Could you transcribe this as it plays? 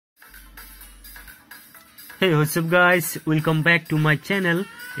Hey, what's up guys, welcome back to my channel.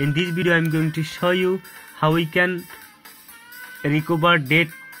 In this video I'm going to show you how we can recover dead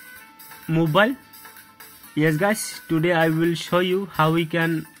mobile. Yes guys, today I will show you how we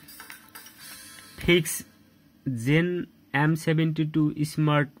can fix Zen M72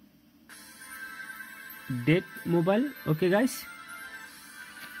 Smart dead mobile. Okay guys,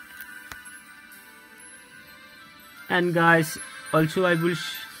 and guys also I will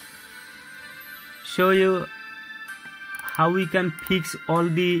show you how we can fix all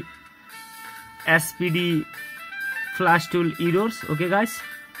the SPD flash tool errors. Okay guys,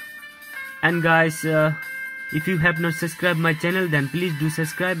 and guys if you have not subscribed my channel, then please do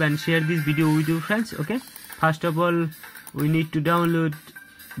subscribe and share this video with your friends. Okay, first of all we need to download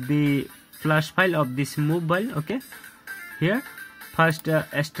the flash file of this mobile. Okay, here first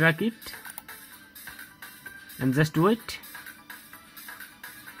extract it and just wait.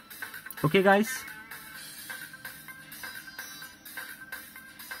 Okay guys,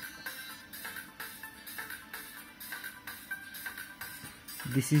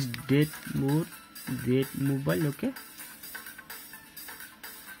 this is dead mobile. Okay,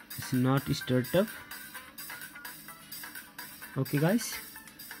 it's not startup. Okay guys,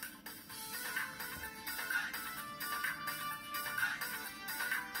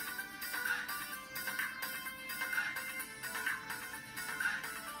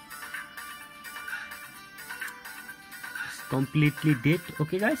 it's completely dead.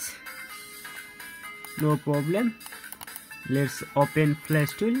 Okay guys, no problem. Let's open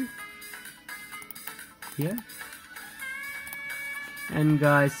flash tool here, and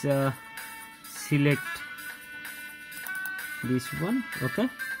guys select this one. Okay,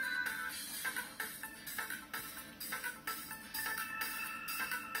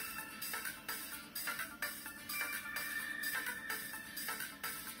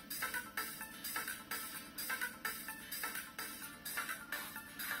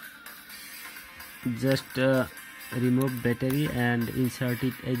 just remove battery and insert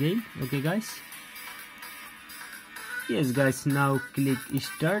it again. Okay guys, yes guys, now click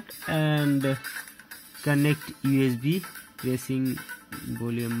start and connect USB, pressing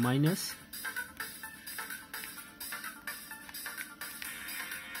volume minus.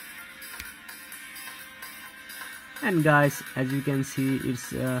 And guys, as you can see,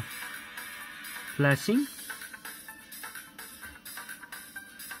 it's flashing.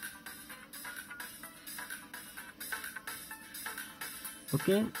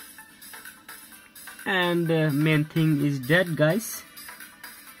 Okay, and main thing is that guys,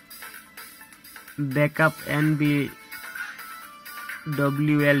 backup NB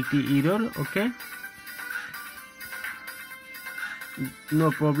WLT error. Okay,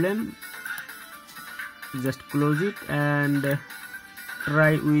 no problem, just close it and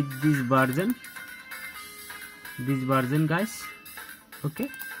try with this version guys. Okay,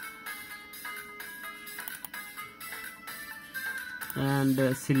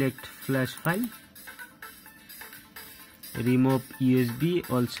 and select flash file, remove USB,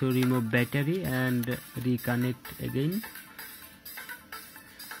 also remove battery and reconnect again.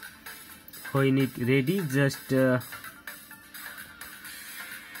 When it ready, just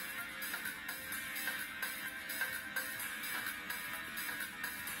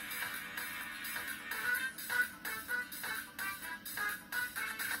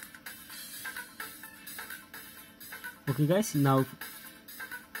okay guys, now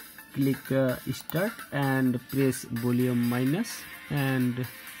click start and press volume minus and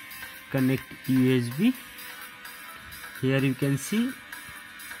connect USB. Here you can see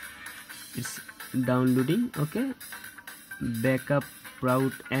it's downloading. Okay, backup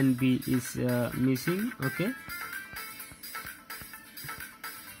route NB is missing. Okay,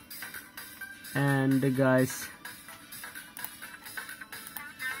 and guys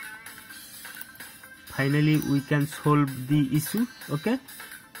finally we can solve the issue. Okay,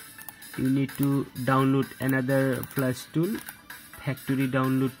 you need to download another flash tool, factory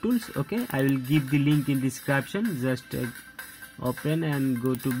download tools. Okay, I will give the link in description. Just open and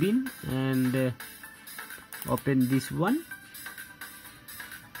go to bin and open this one,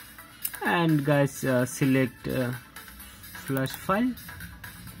 and guys select flash file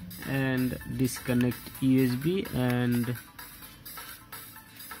and disconnect USB and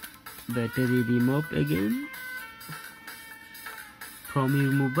battery remove again from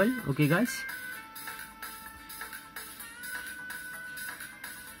your mobile. Okay guys,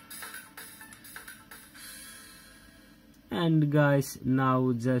 and guys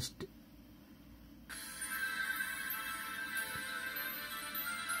now just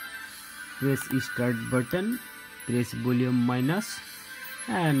press start button, press volume minus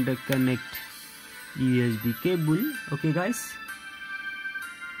and connect USB cable. Okay guys,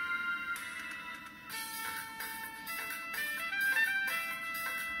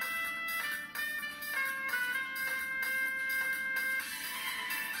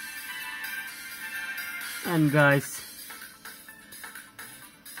 and guys,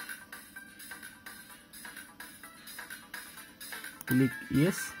 click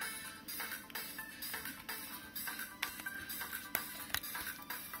yes.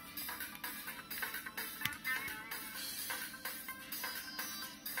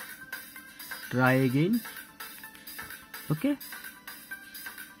 Try again. Okay,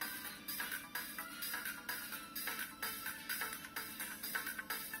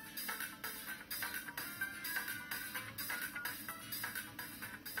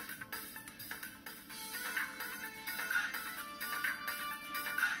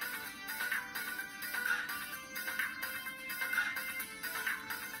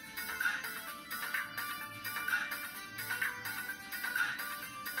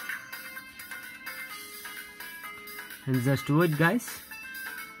 and just wait guys,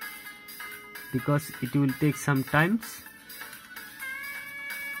 because it will take some times.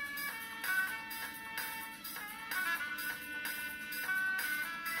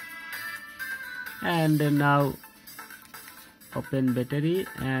 And now open battery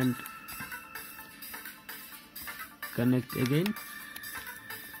and connect again.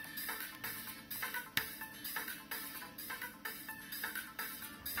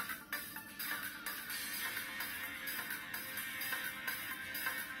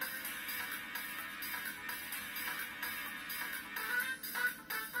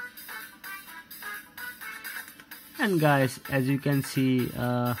 And guys, as you can see,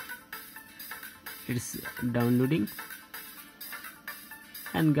 it's downloading.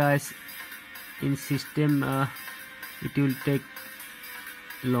 And guys, in system it will take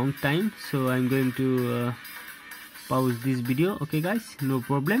long time, so I'm going to pause this video. Okay guys, no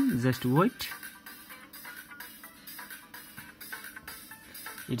problem, just wait.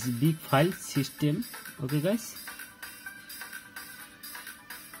 It's a big file system. Okay guys,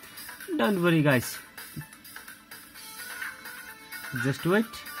 don't worry guys, just wait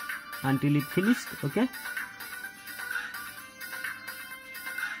until it finished. Okay,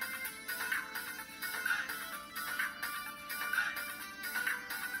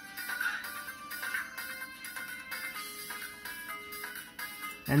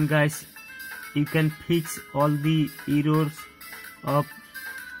 and guys, you can fix all the errors of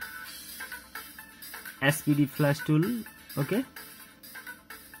SPD flash tool. Okay,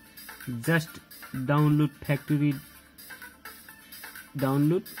 just download factory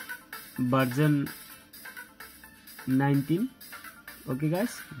download version 19. Okay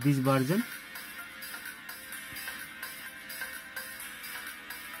guys, this version.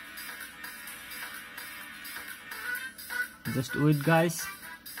 Just wait guys,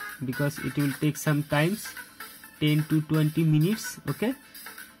 because it will take some times, 10 to 20 minutes. Okay,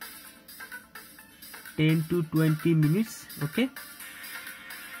 10 to 20 minutes. Okay,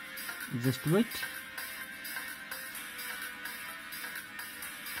 just wait.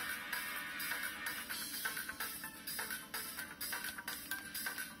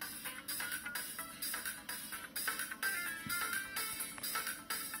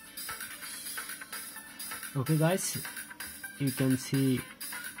 Okay guys, you can see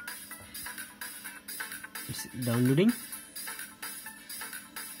it's downloading.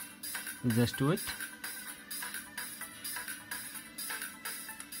 Just wait.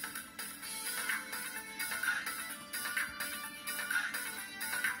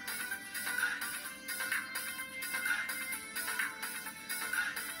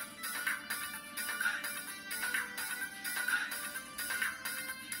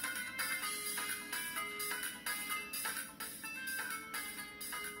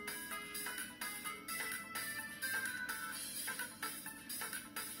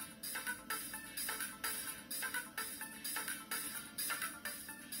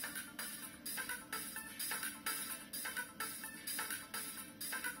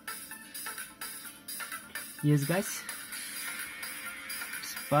 Yes guys,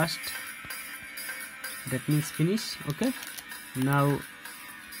 it's fast, that means finish. Okay, now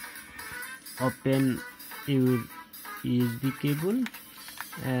open your USB cable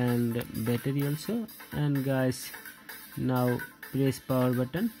and battery also, and guys, now press power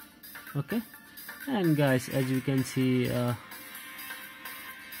button. Okay, and guys, as you can see,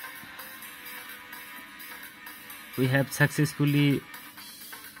 we have successfully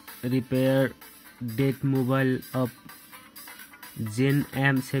repaired dead mobile of Zen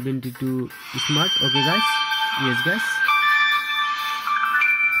M72 Smart. Okay guys, yes guys,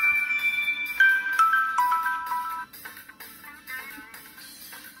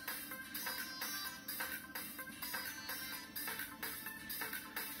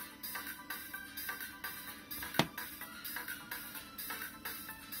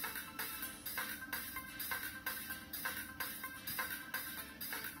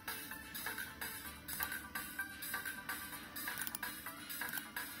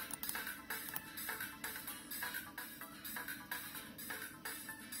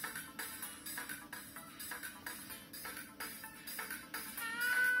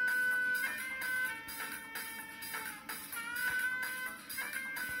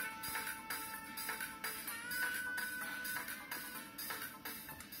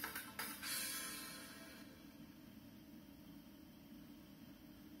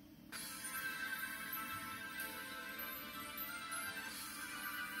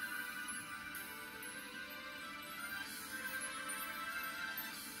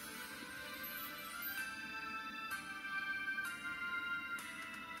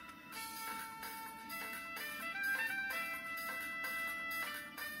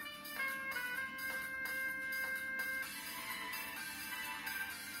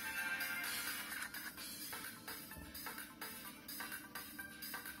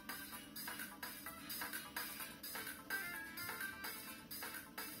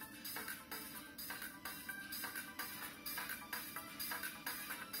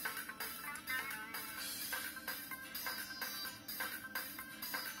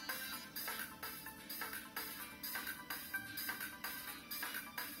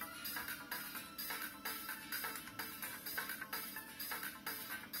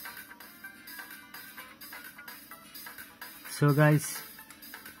 So guys,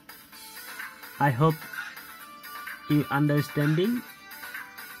 I hope you understanding.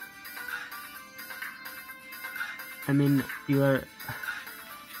 I mean, you are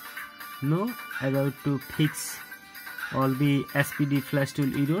know about to fix all the SPD flash tool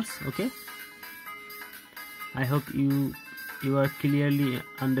errors. Okay, I hope you are clearly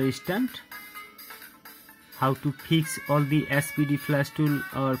understand how to fix all the SPD flash tool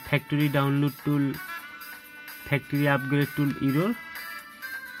or factory download tool, factory upgrade tool error,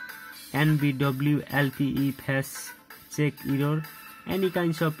 NBW LTE fast check error, any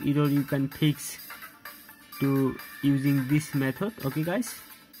kinds of error you can fix to using this method. Okay guys,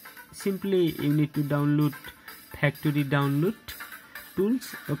 simply you need to download factory download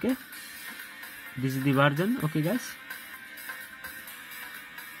tools. Okay, this is the version. Okay guys,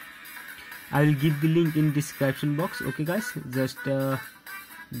 I will give the link in description box. Okay guys, just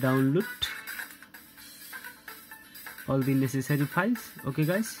download all the necessary files. Okay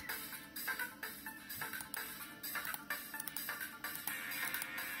guys,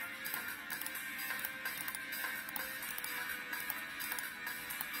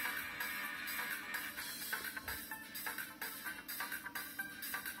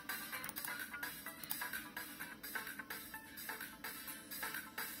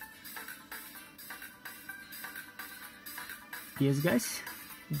 yes guys,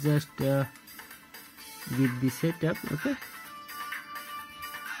 just give the setup. Okay,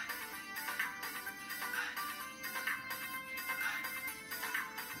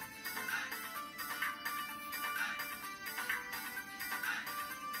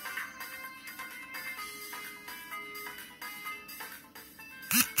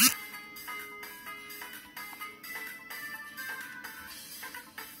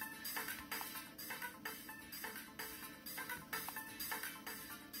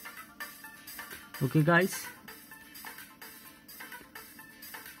 okay guys,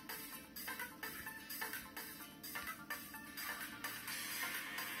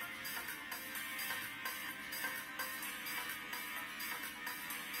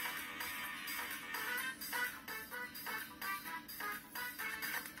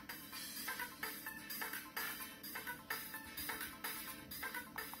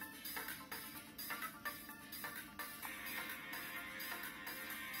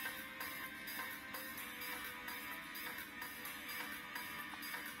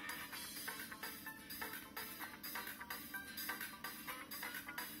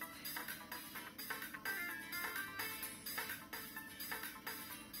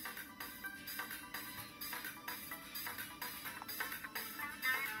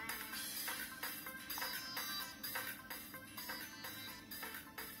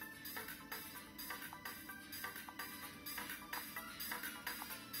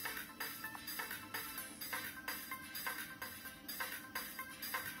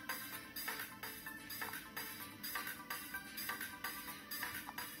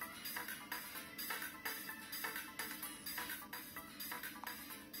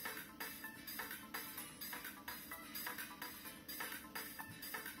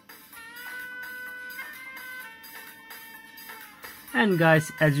 and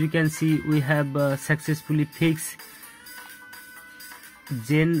guys, as you can see, we have successfully fixed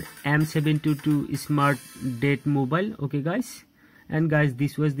Zen M72 Smart date mobile. Okay guys, and guys,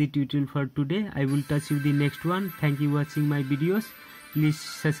 this was the tutorial for today. I will touch you the next one. Thank you for watching my videos. Please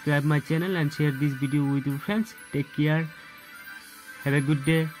subscribe my channel and share this video with your friends. Take care, have a good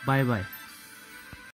day, bye bye.